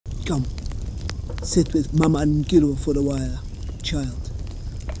Come, sit with Mamma Nkiru for a while, child.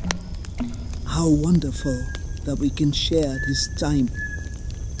 How wonderful that we can share this time,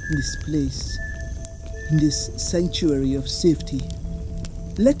 this place, in this sanctuary of safety.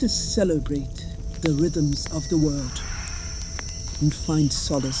 Let us celebrate the rhythms of the world and find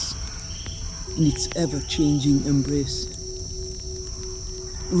solace in its ever-changing embrace.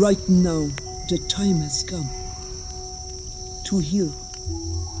 Right now, the time has come to heal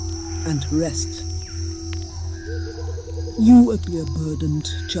and rest. You appear burdened,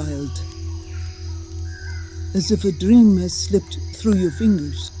 child, as if a dream has slipped through your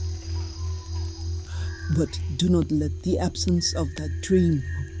fingers. But do not let the absence of that dream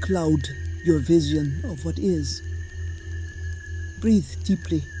cloud your vision of what is. Breathe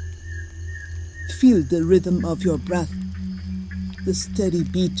deeply. Feel the rhythm of your breath, the steady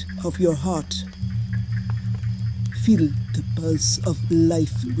beat of your heart. Feel the pulse of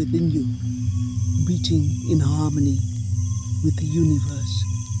life within you, beating in harmony with the universe.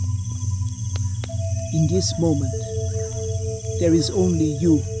 In this moment, there is only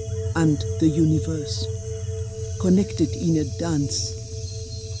you and the universe, connected in a dance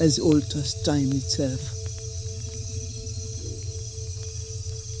as old as time itself.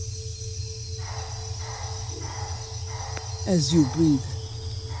 As you breathe,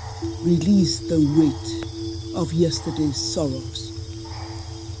 release the weight of yesterday's sorrows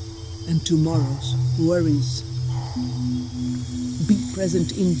and tomorrow's worries. Be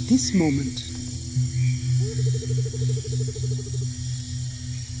present in this moment.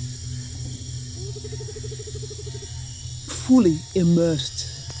 Fully immersed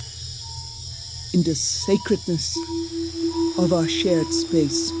in the sacredness of our shared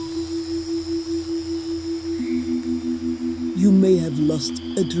space. You may have lost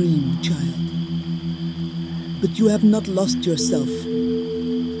a dream, child, but you have not lost yourself.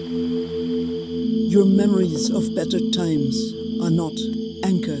 Your memories of better times are not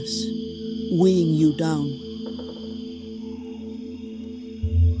anchors weighing you down.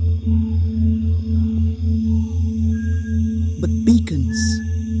 But beacons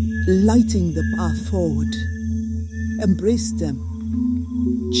lighting the path forward. Embrace them,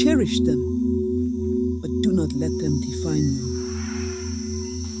 cherish them, but do not let them define you.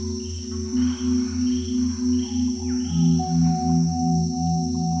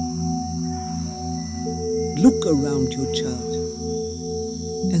 Look around you, child,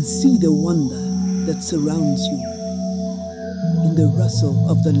 and see the wonder that surrounds you. In the rustle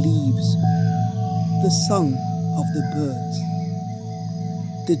of the leaves, the song of the birds,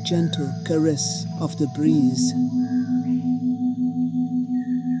 the gentle caress of the breeze.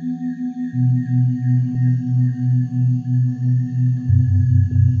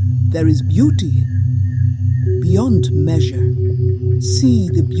 There is beauty beyond measure. See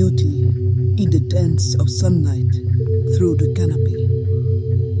the beauty in the dance of sunlight through the canopy.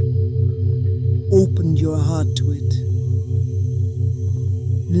 Open your heart to it.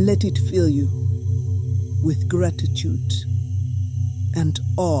 Let it fill you with gratitude and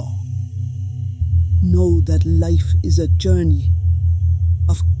awe. Know that life is a journey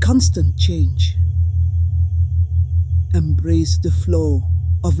of constant change. Embrace the flow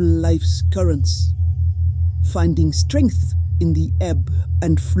of life's currents, finding strength in the ebb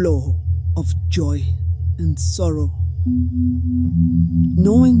and flow of joy and sorrow,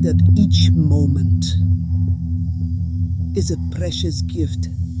 knowing that each moment is a precious gift.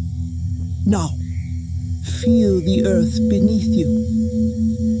 Now, feel the earth beneath you,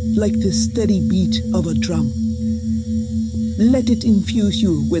 like the steady beat of a drum. Let it infuse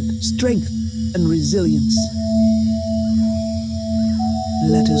you with strength and resilience.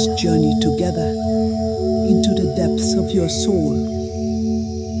 Let us journey together into the depths of your soul,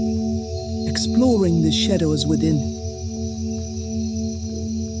 exploring the shadows within,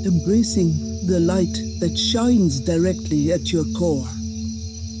 embracing the light that shines directly at your core.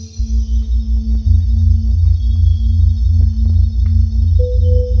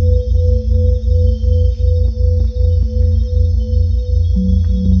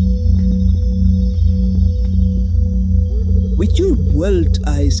 With your world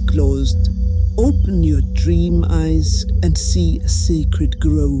eyes closed, open your dream eyes and see a sacred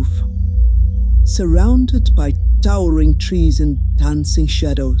grove, surrounded by towering trees and dancing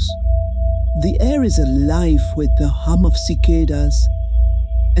shadows. The air is alive with the hum of cicadas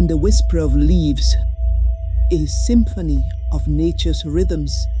and the whisper of leaves, a symphony of nature's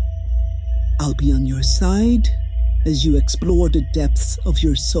rhythms. I'll be on your side as you explore the depths of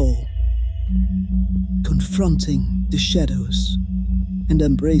your soul, confronting the shadows and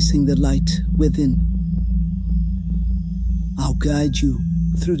embracing the light within. I'll guide you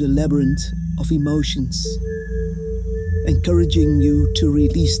through the labyrinth of emotions, encouraging you to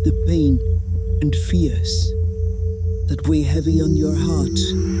release the pain and fears that weigh heavy on your heart.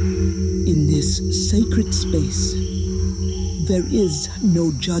 In this sacred space, there is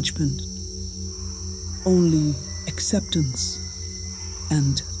no judgment, only acceptance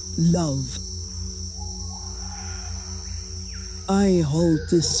and love. I hold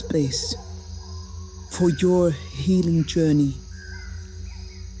this space for your healing journey,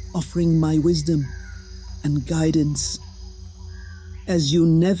 offering my wisdom and guidance as you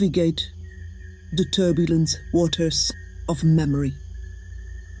navigate the turbulent waters of memory.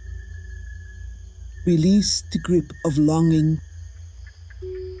 Release the grip of longing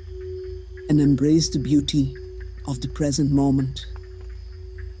and embrace the beauty of the present moment.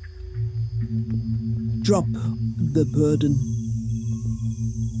 Drop the burden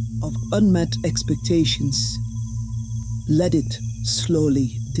of unmet expectations. Let it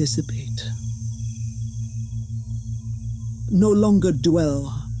slowly dissipate. No longer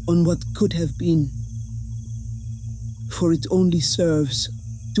dwell on what could have been, for it only serves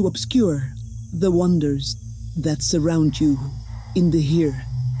to obscure the wonders that surround you in the here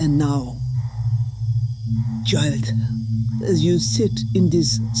and now. Child, as you sit in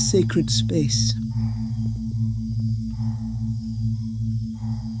this sacred space,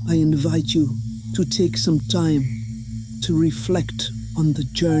 I invite you to take some time to reflect on the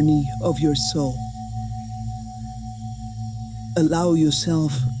journey of your soul. Allow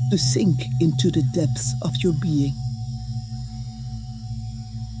yourself to sink into the depths of your being.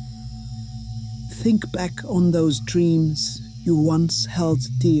 Think back on those dreams you once held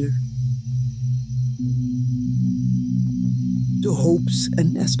dear, the hopes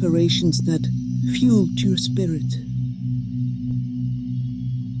and aspirations that fueled your spirit.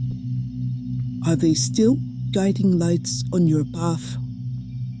 Are they still guiding lights on your path?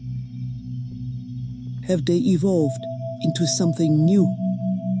 Have they evolved into something new?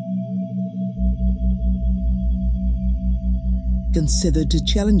 Consider the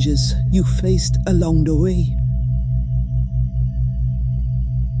challenges you faced along the way.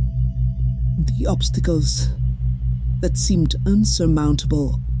 The obstacles that seemed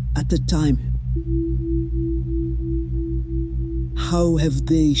unsurmountable at the time. How have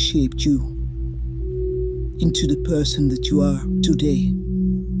they shaped you into the person that you are today?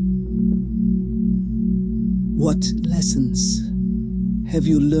 What lessons have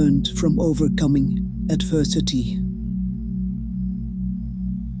you learned from overcoming adversity?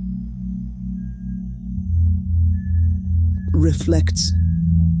 Reflect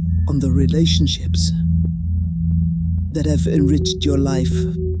on the relationships that have enriched your life.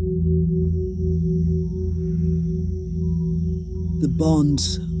 The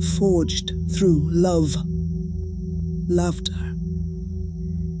bonds forged through love, laughter,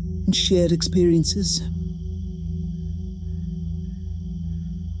 and shared experiences.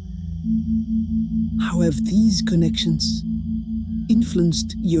 How have these connections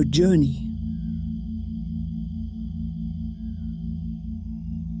influenced your journey?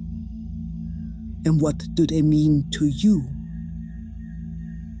 And what do they mean to you?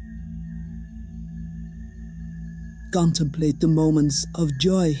 Contemplate the moments of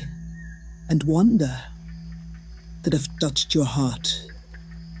joy and wonder that have touched your heart.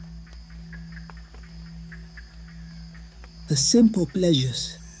 The simple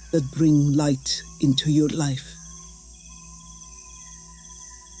pleasures that bring light into your life.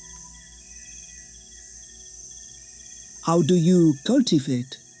 How do you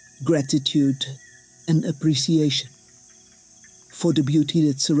cultivate gratitude and appreciation for the beauty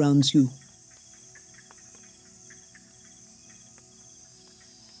that surrounds you?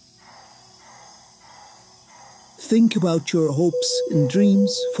 Think about your hopes and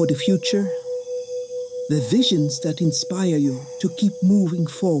dreams for the future, the visions that inspire you to keep moving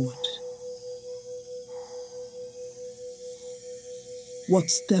forward. What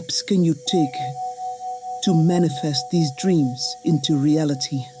steps can you take to manifest these dreams into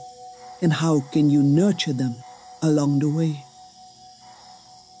reality? And how can you nurture them along the way?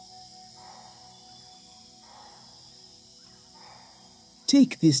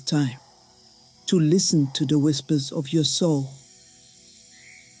 Take this time to listen to the whispers of your soul.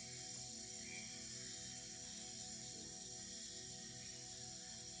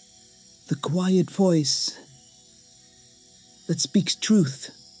 The quiet voice that speaks truth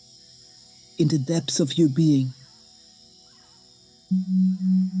in the depths of your being.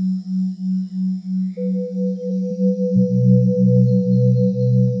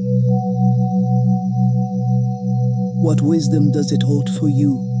 What wisdom does it hold for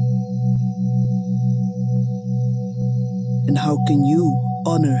you? And how can you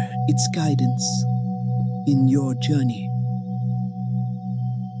honor its guidance in your journey.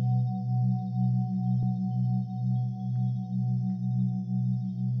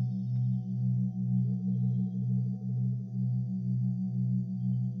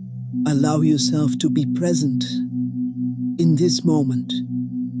 Allow yourself to be present in this moment.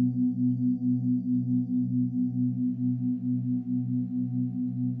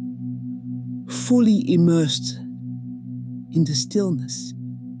 Fully immersed in the stillness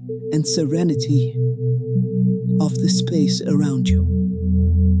and serenity of the space around you.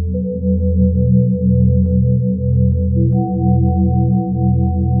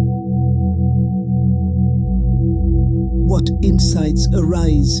 What insights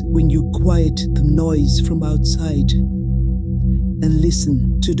arise when you quiet the noise from outside and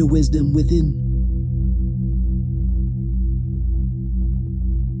listen to the wisdom within?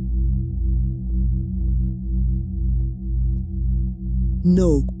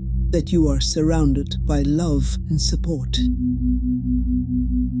 Know that you are surrounded by love and support,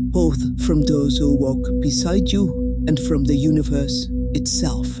 both from those who walk beside you and from the universe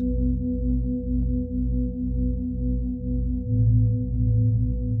itself.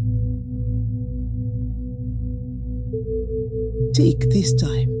 Take this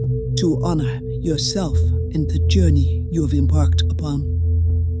time to honor yourself and the journey you have embarked upon,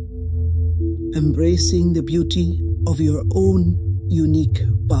 embracing the beauty of your own unique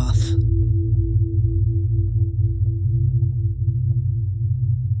path.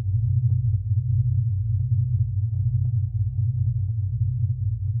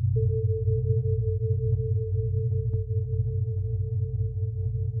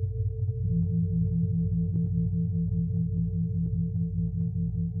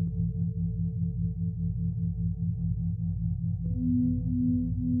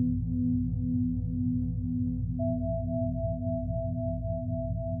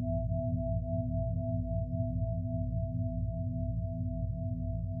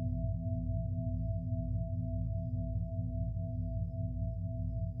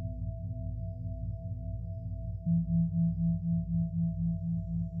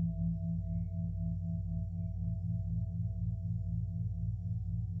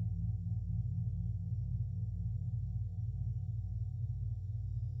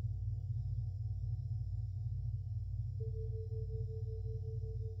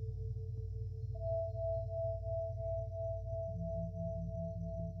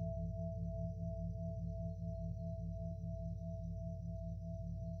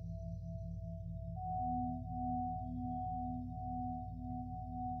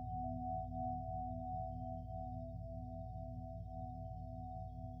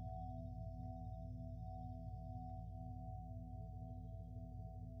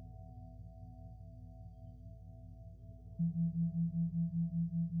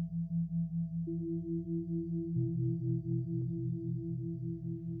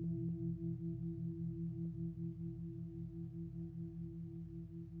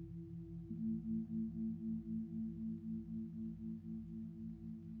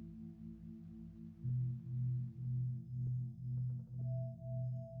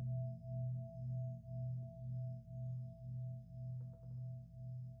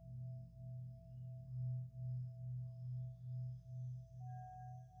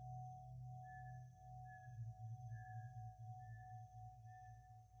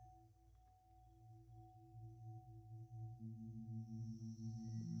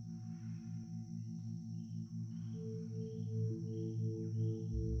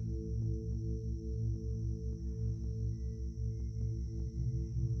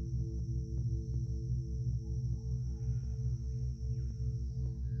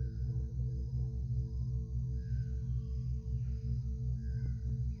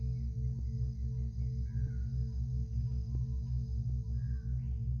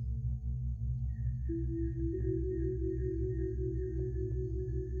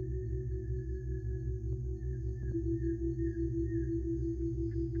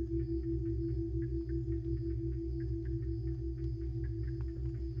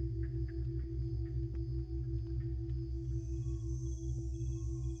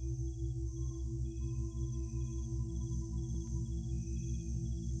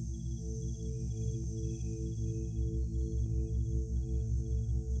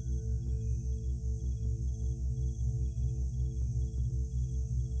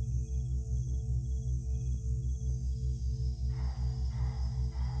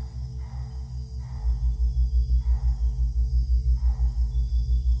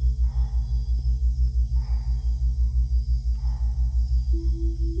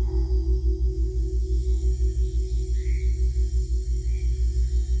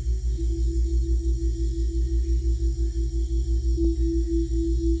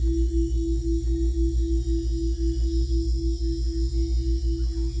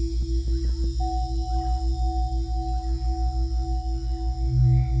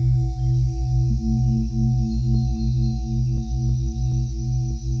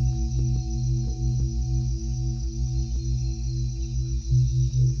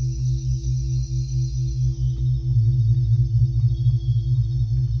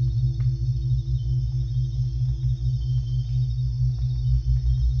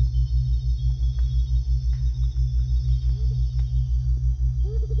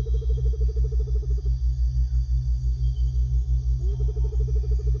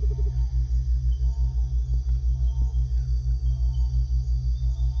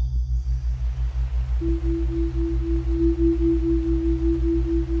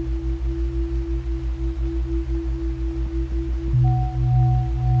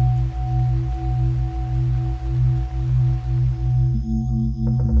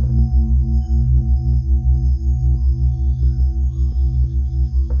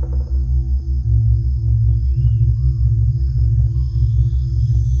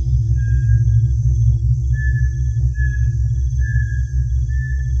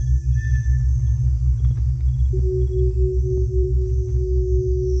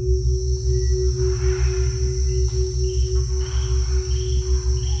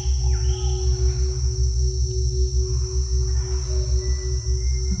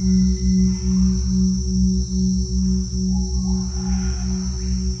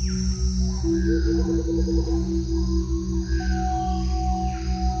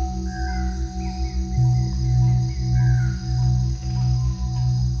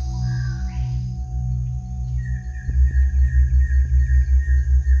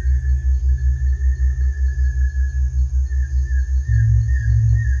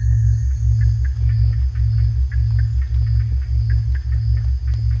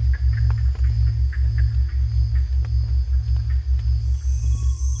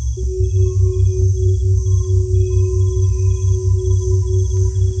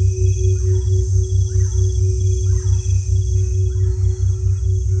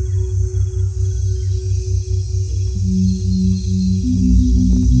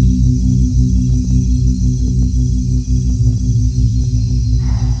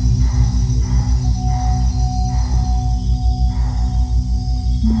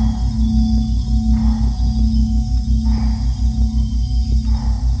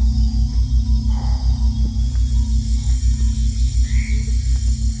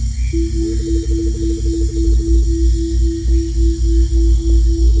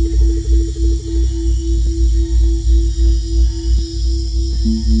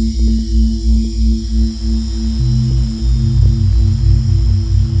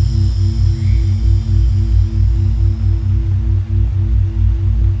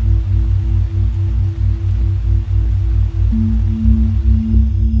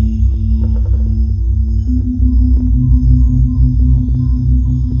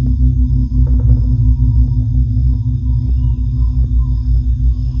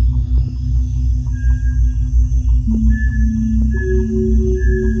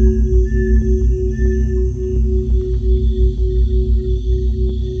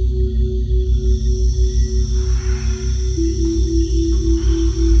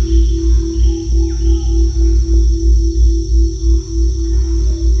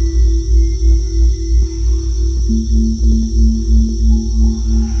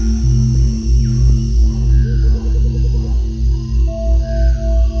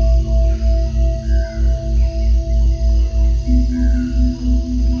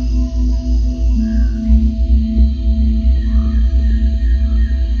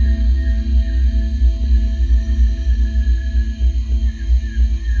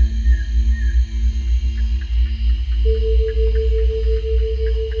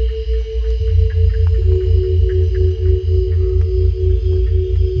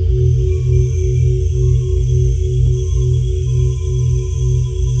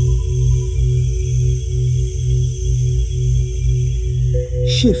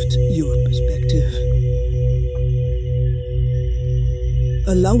 Shift your perspective,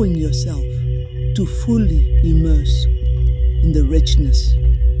 allowing yourself to fully immerse in the richness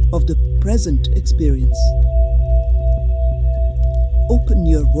of the present experience. Open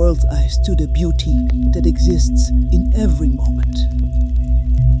your world's eyes to the beauty that exists in every moment,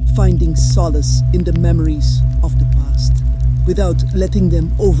 finding solace in the memories of the past without letting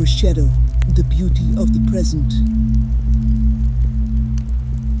them overshadow the beauty of the present.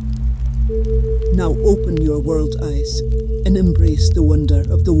 Now open your world eyes and embrace the wonder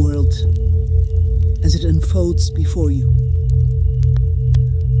of the world as it unfolds before you.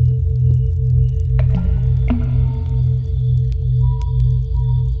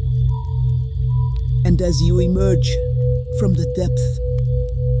 And as you emerge from the depth,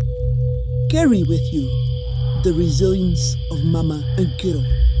 carry with you the resilience of Mamma Nkiru,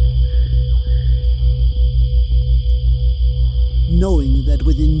 knowing that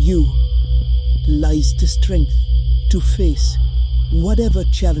within you lies the strength to face whatever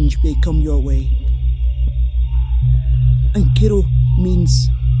challenge may come your way. Nkiru means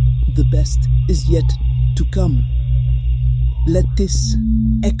the best is yet to come. Let this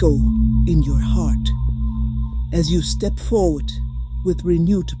echo in your heart as you step forward with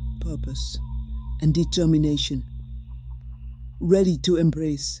renewed purpose and determination, ready to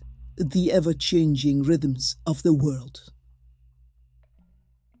embrace the ever-changing rhythms of the world.